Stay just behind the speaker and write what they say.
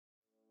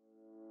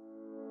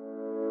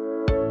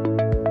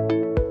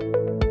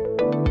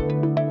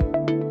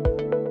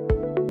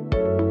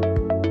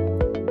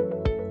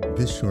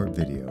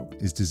video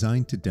is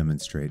designed to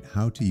demonstrate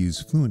how to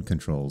use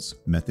FluentControl's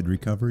Method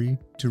Recovery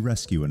to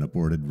rescue an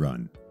aborted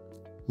run.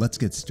 Let's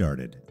get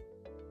started.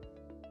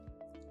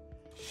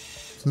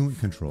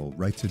 FluentControl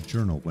writes a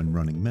journal when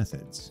running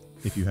methods.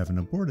 If you have an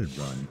aborted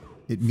run,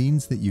 it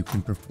means that you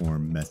can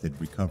perform method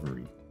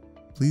recovery.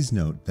 Please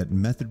note that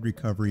method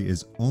recovery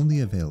is only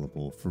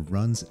available for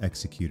runs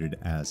executed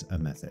as a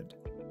method.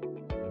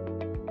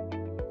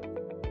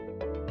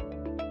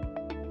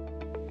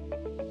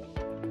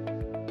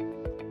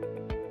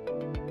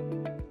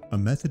 A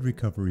method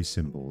recovery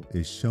symbol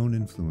is shown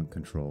in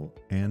FluentControl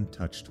and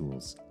Touch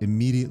Tools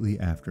immediately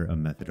after a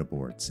method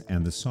aborts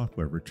and the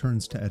software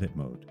returns to edit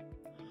mode.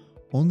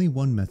 Only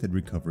one method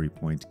recovery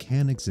point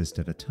can exist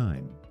at a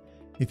time.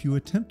 If you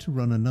attempt to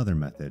run another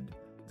method,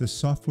 the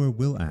software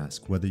will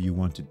ask whether you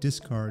want to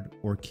discard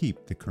or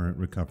keep the current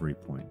recovery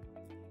point.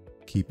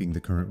 Keeping the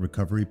current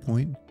recovery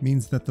point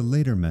means that the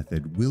later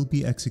method will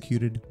be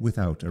executed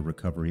without a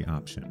recovery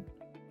option.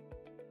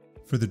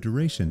 For the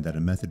duration that a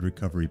method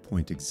recovery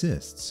point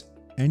exists,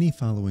 any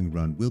following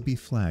run will be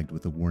flagged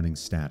with a warning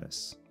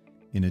status.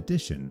 In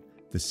addition,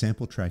 the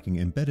sample tracking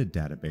embedded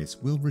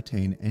database will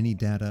retain any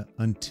data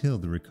until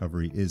the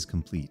recovery is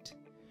complete.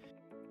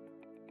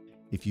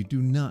 If you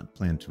do not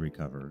plan to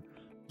recover,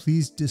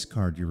 please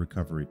discard your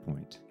recovery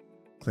point.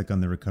 Click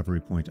on the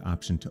recovery point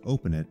option to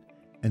open it,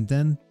 and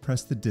then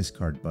press the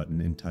discard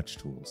button in Touch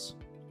Tools.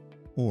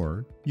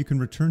 Or you can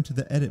return to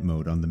the edit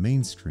mode on the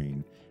main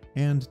screen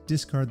and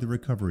discard the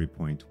recovery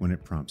point when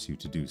it prompts you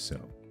to do so.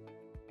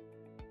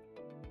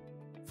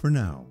 For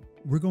now,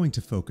 we're going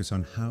to focus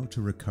on how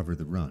to recover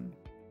the run.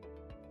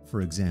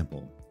 For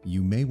example,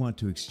 you may want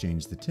to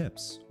exchange the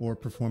tips or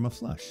perform a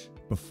flush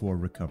before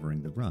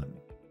recovering the run.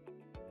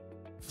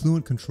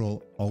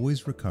 FluentControl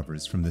always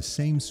recovers from the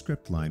same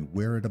script line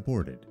where it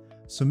aborted,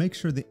 so make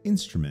sure the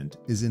instrument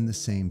is in the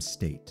same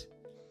state.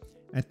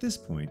 At this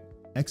point,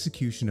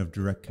 execution of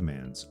direct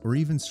commands or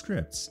even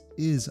scripts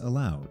is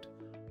allowed.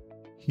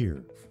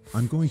 Here,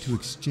 I'm going to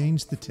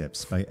exchange the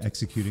tips by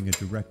executing a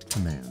direct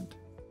command,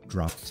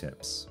 drop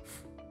tips,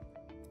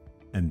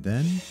 and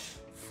then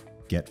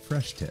get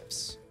fresh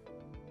tips.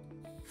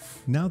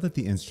 Now that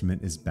the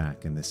instrument is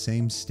back in the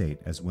same state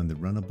as when the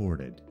run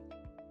aborted,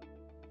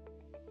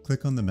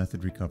 click on the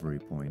method recovery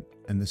point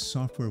and the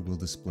software will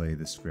display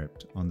the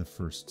script on the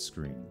first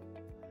screen.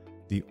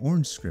 The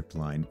orange script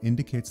line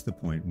indicates the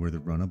point where the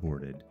run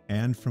aborted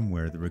and from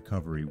where the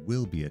recovery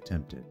will be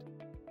attempted.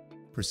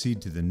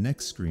 Proceed to the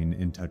next screen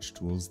in Touch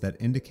Tools that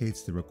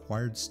indicates the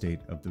required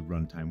state of the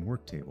runtime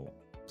work table.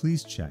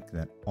 Please check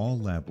that all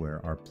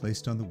labware are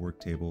placed on the work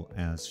table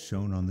as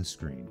shown on the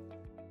screen.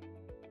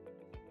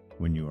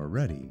 When you are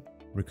ready,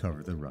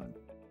 recover the run.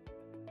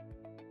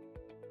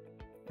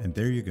 And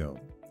there you go.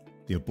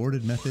 The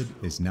aborted method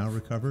is now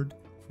recovered,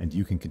 and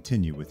you can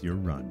continue with your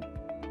run.